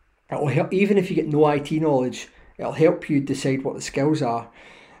that. It will help. Even if you get no IT knowledge, it'll help you decide what the skills are.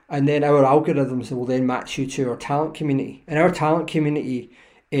 And then our algorithms will then match you to our talent community. And our talent community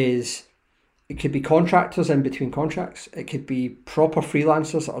it could be contractors in between contracts. It could be proper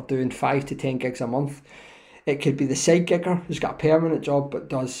freelancers that are doing 5 to 10 gigs a month. It could be the side gigger who's got a permanent job but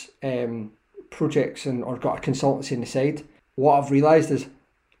does projects or got a consultancy on the side. What I've realised is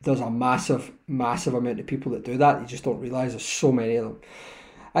there's a massive, massive amount of people that do that. You just don't realise there's so many of them.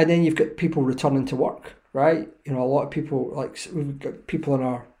 And then you've got people returning to work, right? A lot of people, like we've got people on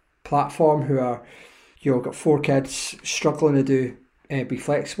our platform who are, got 4 kids, struggling to be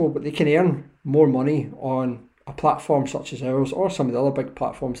flexible, but they can earn more money on a platform such as ours or some of the other big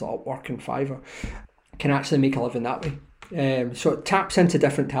platforms like Upwork and Fiverr. Can actually make a living that way. So it taps into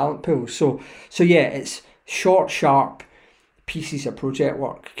different talent pools. So yeah, it's short, sharp pieces of project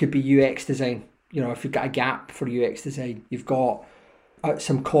work. It could be UX design. If you've got a gap for UX design, you've got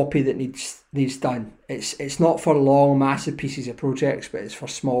some copy that needs done. It's not for long, massive pieces of projects, but it's for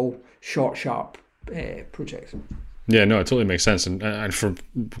small, short, sharp projects. Yeah, no, it totally makes sense, and for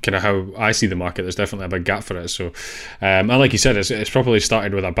kind of how I see the market, there's definitely a big gap for it. So, and like you said, it's probably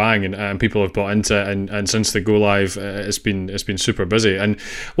started with a bang, and people have bought into it, and since the go live, it's been super busy. And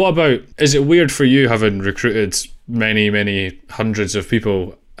what about? Is it weird for you, having recruited many hundreds of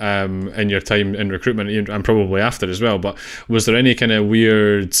people in your time in recruitment, and probably after as well? But was there any kind of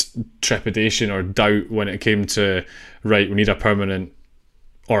weird trepidation or doubt when it came to, right, we need a permanent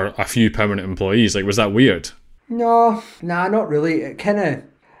or a few permanent employees? Like, was that weird? No, not really. It kind of,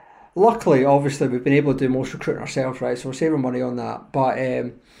 luckily, obviously, we've been able to do most recruiting ourselves, right? So we're saving money on that. But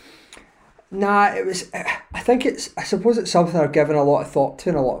it was. I suppose it's something I've given a lot of thought to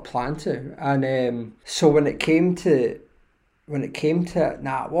and a lot of plan to. And so when it came to it,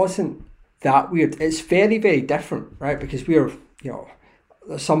 it wasn't that weird. It's very, very different, right? Because we're,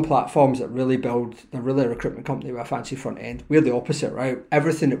 there's some platforms that really they're really a recruitment company with a fancy front end. We're the opposite, right?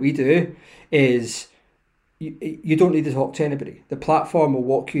 Everything that we do is, you don't need to talk to anybody. The platform will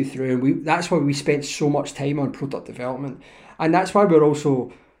walk you through, and that's why we spent so much time on product development, and that's why we're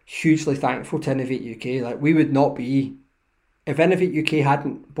also hugely thankful to Innovate UK. Like, we would not be, if Innovate UK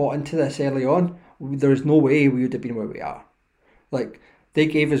hadn't bought into this early on, there's no way we would have been where we are. Like, they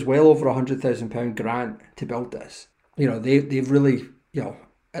gave us well over £100,000 grant to build this. They've really, at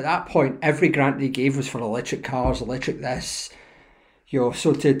that point, every grant they gave was for electric cars, electric this.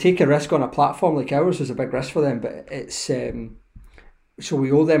 So to take a risk on a platform like ours was a big risk for them, but it's so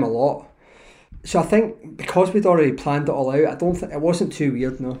we owe them a lot. So I think because we'd already planned it all out, I don't think it wasn't too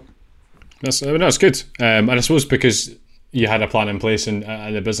weird. No, that's good. And I suppose because you had a plan in place and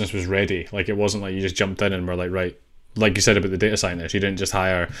the business was ready. Like, it wasn't like you just jumped in and were like, right, like you said about the data scientist, you didn't just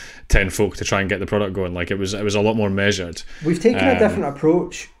hire 10 folk to try and get the product going. Like, it was a lot more measured. We've taken a different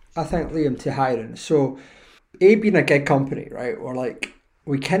approach, I think, Liam, to hiring. So, being a gig company, right, or like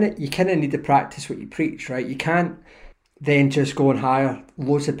you kind of need to practice what you preach, right? You can't then just go and hire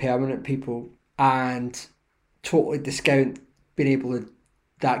loads of permanent people and totally discount being able to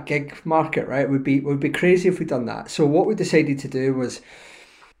that gig market, right? It would be crazy if we'd done that. So what we decided to do was,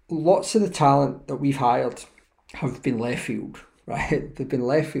 lots of the talent that we've hired have been left field, right? They've been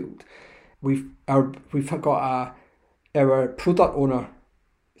left field. We've got our product owner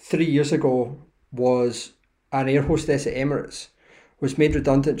 3 years ago was an air hostess at Emirates, was made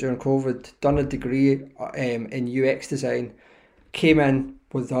redundant during COVID, done a degree in UX design, came in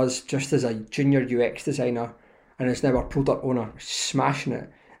with us just as a junior UX designer, and is now our product owner, smashing it.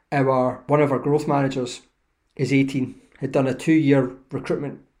 One of our growth managers is 18, had done a 2-year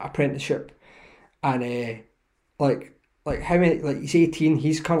recruitment apprenticeship, and he's 18.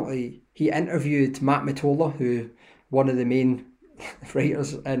 He interviewed Matt Matola, who one of the main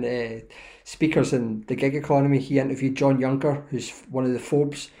writers and speakers in the gig economy. He interviewed John Younger, who's one of the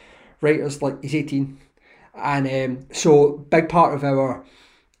Forbes writers. He's 18, and so big part of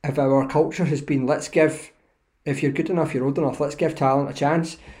our culture has been, let's give, if you're good enough, you're old enough, let's give talent a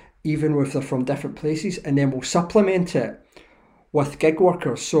chance, even if they're from different places, and then we'll supplement it with gig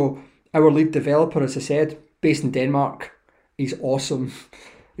workers. So our lead developer, as I said, based in Denmark, he's awesome.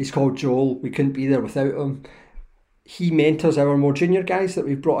 He's called Joel. We couldn't be there without him. He mentors our more junior guys that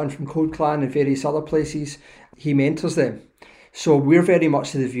we've brought in from Code Clan and various other places. He mentors them. So we're very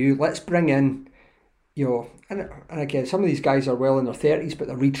much to the view, let's bring in, and again, some of these guys are well in their 30s, but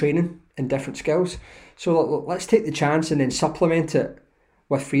they're retraining in different skills. So let's take the chance and then supplement it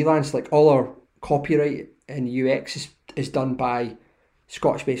with freelance. Like, all our copyright and UX is done by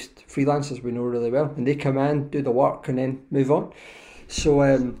Scottish-based freelancers we know really well, and they come in, do the work, and then move on. So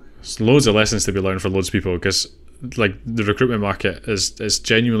there's loads of lessons to be learned for loads of people, because the recruitment market is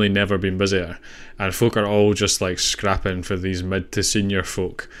genuinely never been busier, and folk are all just scrapping for these mid to senior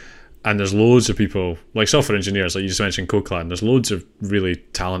folk. And there's loads of people, like software engineers, like you just mentioned, Code Clan. There's loads of really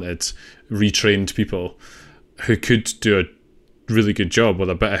talented, retrained people who could do a really good job with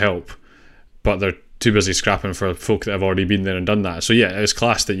a bit of help, but they're too busy scrapping for folk that have already been there and done that. So yeah, it's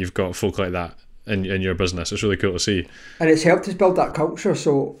class that you've got folk like that in your business. It's really cool to see. And it's helped us build that culture.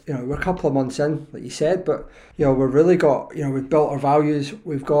 So, we're a couple of months in, like you said, but, we've really got, we've built our values,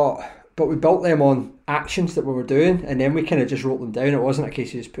 but we built them on actions that we were doing, and then we kind of just wrote them down. It wasn't a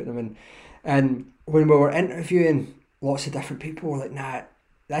case of just putting them in. And when we were interviewing lots of different people, we're like, nah,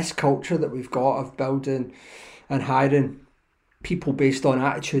 this culture that we've got of building and hiring people based on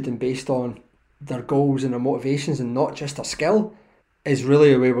attitude and based on their goals and their motivations and not just their skill is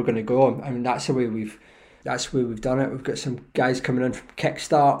really the way we're going to go. I mean, that's the way we've done it. We've got some guys coming in from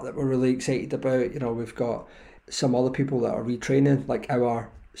Kickstart that we're really excited about. We've got some other people that are retraining, like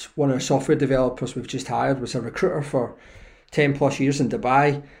one of our software developers we've just hired was a recruiter for 10 plus years in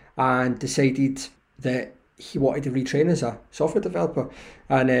Dubai, and decided that he wanted to retrain as a software developer,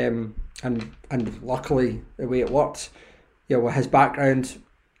 and luckily the way it worked, with his background,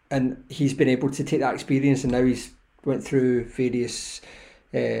 and he's been able to take that experience, and now he's went through various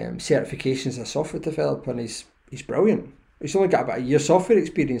certifications as a software developer, and he's brilliant. He's only got about a year's software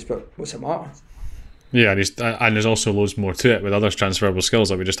experience, but what's it matter? Yeah, and there's also loads more to it with other transferable skills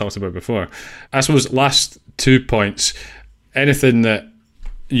that we just talked about before. I suppose last 2 points, anything that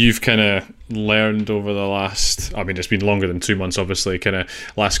you've kind of learned over the last, it's been longer than 2 months, obviously, kind of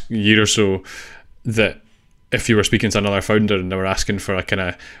last year or so, that if you were speaking to another founder and they were asking for a kind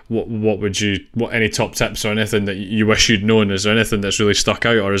of what any top tips or anything that you wish you'd known, is there anything that's really stuck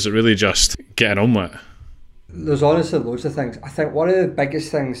out, or is it really just getting on with it? There's honestly loads of things. I think one of the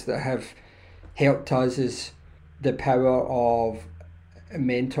biggest things that have helped us is the power of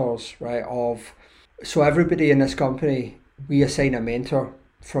mentors, right? So everybody in this company, we assign a mentor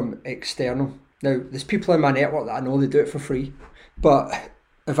from external. Now, there's people in my network that I know they do it for free, but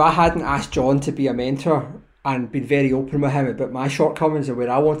if I hadn't asked John to be a mentor and been very open with him about my shortcomings and where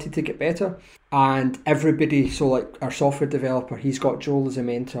I wanted to get better, and everybody, so like our software developer, he's got Joel as a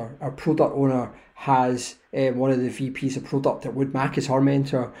mentor. Our product owner has one of the VPs of product at Woodmac as her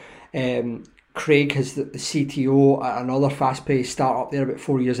mentor. Craig has the CTO at another fast-paced startup there about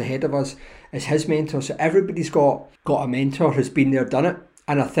 4 years ahead of us as his mentor. So everybody's got a mentor who's been there, done it.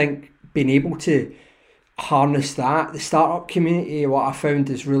 And I think being able to harness that, the startup community, what I found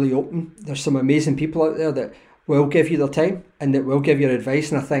is really open. There's some amazing people out there that will give you their time and that will give you advice.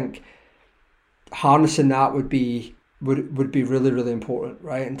 And I think harnessing that would be really, really important,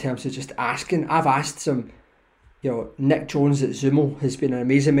 right? In terms of just asking. I've asked some, Nick Jones at Zumo has been an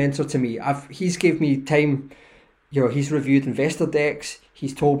amazing mentor to me. He's gave me time, he's reviewed investor decks.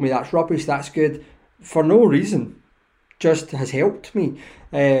 He's told me that's rubbish, that's good, for no reason, just has helped me.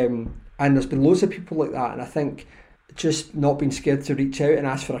 And there's been loads of people like that. And I think just not being scared to reach out and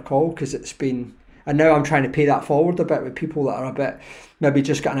ask for a call, because it's been, and now I'm trying to pay that forward a bit with people that are a bit, maybe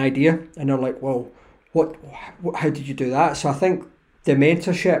just got an idea and they're like, well, what how did you do that? So I think the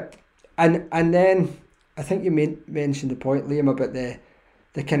mentorship, and then I think you mentioned the point, Liam, about the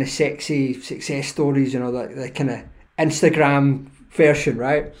kind of sexy success stories, the kind of Instagram version,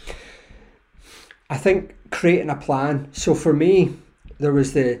 right? I think creating a plan. So for me, there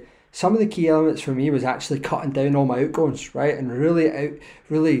was some of the key elements for me was actually cutting down all my outgoings, right? And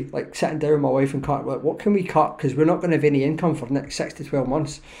really like sitting down with my wife and cutting, like, what can we cut? Because we're not going to have any income for the next 6 to 12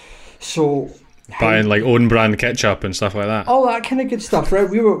 months. So buying like own brand ketchup and stuff like that. All that kind of good stuff, right?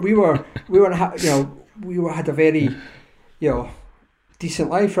 We had a very, decent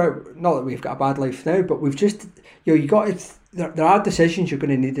life, right? Not that we've got a bad life now, but we've just, you got to, there are decisions you're going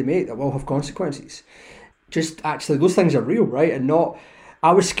to need to make that will have consequences. Just actually, those things are real, right? And not,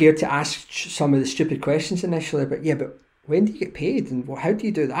 I was scared to ask some of the stupid questions initially, but when do you get paid? And how do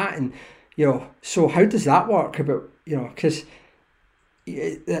you do that? And, so how does that work? Because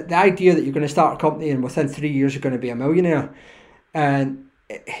the idea that you're going to start a company and within 3 years you're going to be a millionaire, and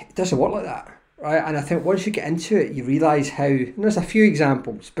it doesn't work like that, right? And I think once you get into it, you realise how, and there's a few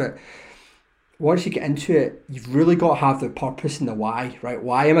examples, but once you get into it, you've really got to have the purpose and the why, right?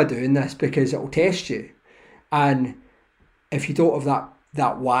 Why am I doing this? Because it will test you. And if you don't have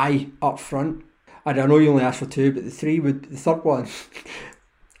that why up front, and I know you only asked for two, but the third one,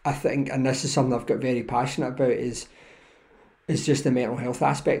 I think, and this is something I've got very passionate about, is just the mental health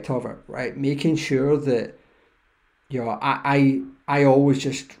aspect of it, right? Making sure that, I always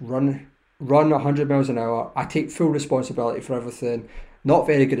just run 100 miles an hour. I take full responsibility for everything, not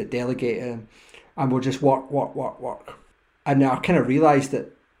very good at delegating, and we'll just work. And I kind of realised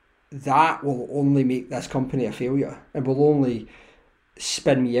that will only make this company a failure and will only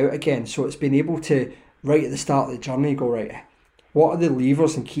spin me out again. So it's been able to, right at the start of the journey, go, right, what are the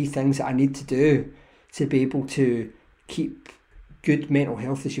levers and key things that I need to do to be able to keep good mental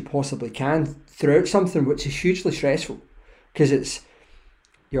health as you possibly can throughout something which is hugely stressful, because it's,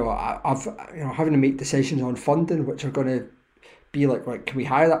 having to make decisions on funding which are going to be like, right, can we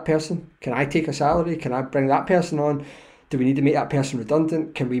hire that person? Can I take a salary? Can I bring that person on? Do we need to make that person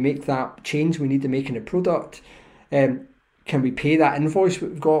redundant? Can we make that change we need to make in the product? Can we pay that invoice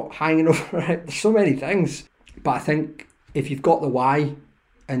we've got hanging over it? There's so many things. But I think if you've got the why,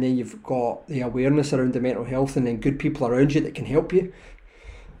 and then you've got the awareness around the mental health, and then good people around you that can help you,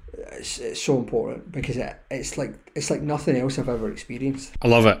 it's so important, because it's like nothing else I've ever experienced. I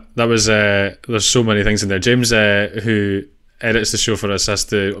love it. That was there's so many things in there. James, who edits the show for us, has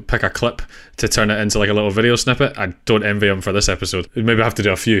to pick a clip to turn it into like a little video snippet. I don't envy him for this episode. Maybe I have to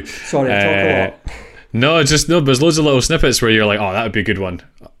do a few. Sorry, I talk a lot. No, there's loads of little snippets where you're like, oh, that would be a good one.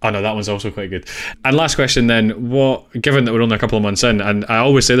 Oh no, that one's also quite good. And last question then, given that we're only a couple of months in, and I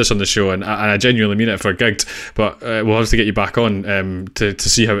always say this on the show, and I genuinely mean it if we're gigged, but we'll have to get you back on to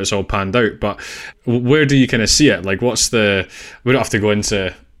see how it's all panned out. But where do you kind of see it? Like, we don't have to go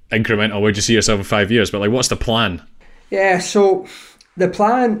into incremental, where do you see yourself in 5 years, but like, what's the plan? Yeah, so the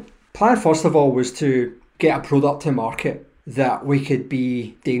plan first of all was to get a product to market that we could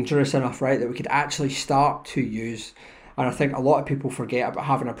be dangerous enough, right, that we could actually start to use. And I think a lot of people forget about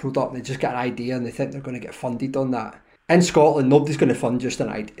having a product, and they just get an idea and they think they're going to get funded on that. In Scotland, nobody's going to fund just an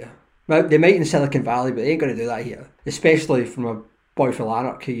idea. They might in Silicon Valley, but they ain't going to do that here, especially from a boy from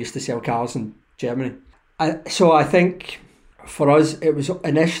Lanark who used to sell cars in Germany. So I think for us, it was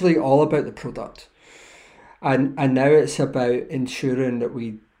initially all about the product, and now it's about ensuring that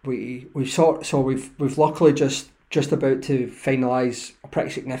we've luckily just about to finalise a pretty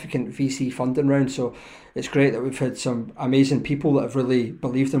significant VC funding round. So it's great that we've had some amazing people that have really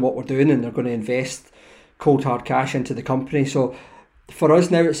believed in what we're doing, and they're going to invest cold hard cash into the company. So for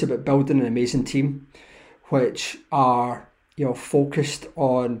us now, it's about building an amazing team which are focused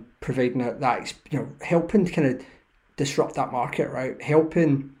on providing that helping to kind of disrupt that market, right?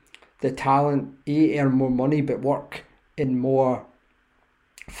 Helping the talent earn more money but work in more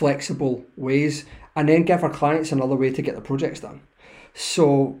flexible ways, and then give our clients another way to get the projects done.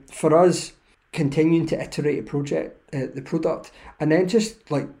 So for us, continuing to iterate the product, and then just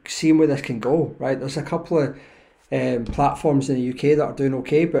like seeing where this can go, right? There's a couple of platforms in the UK that are doing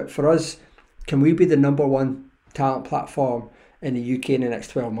okay, but for us, can we be the number one talent platform in the UK in the next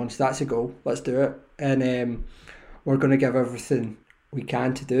 12 months? That's a goal. Let's do it. And we're going to give everything we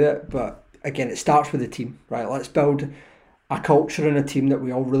can to do it. But again, it starts with the team, right? Let's build a culture and a team that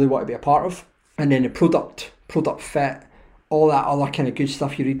we all really want to be a part of. And then the product fit, all that other kind of good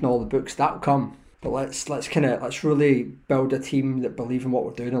stuff you read in all the books, that'll come. But let's really build a team that believe in what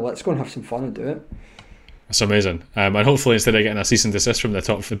we're doing, and let's go and have some fun and do it. That's amazing. And hopefully instead of getting a cease and desist from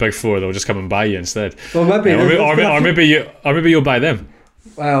the big four, they'll just come and buy you instead. Well, maybe, or maybe you'll buy them.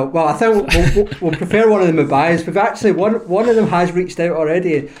 Well, I think we'll prefer one of them to buy us. We've actually one of them has reached out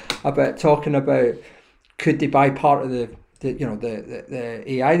already about talking about could they buy part of the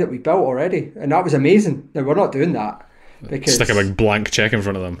AI that we built already, and that was amazing. Now we're not doing that because stick a big blank check in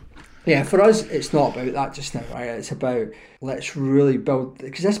front of them. Yeah, for us, it's not about that just now, right? It's about let's really build,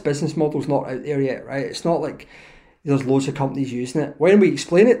 because this business model's not out there yet, right? It's not like there's loads of companies using it. When we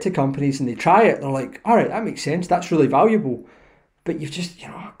explain it to companies and they try it, they're like, all right, that makes sense. That's really valuable. But you've just,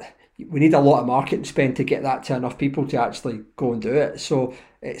 we need a lot of marketing spend to get that to enough people to actually go and do it. So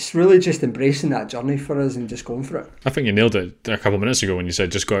it's really just embracing that journey for us and just going for it. I think you nailed it a couple of minutes ago when you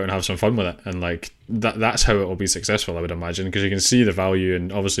said just go out and have some fun with it, and like that's how it will be successful, I would imagine, because you can see the value,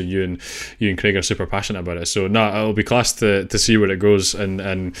 and obviously you and Craig are super passionate about it. So it'll be class to see where it goes, and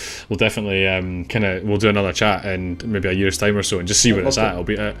we'll definitely we'll do another chat in maybe a year's time or so and just see where it's at.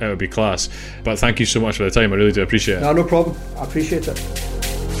 It'll be class. But thank you so much for the time. I really do appreciate it. No problem. I appreciate it.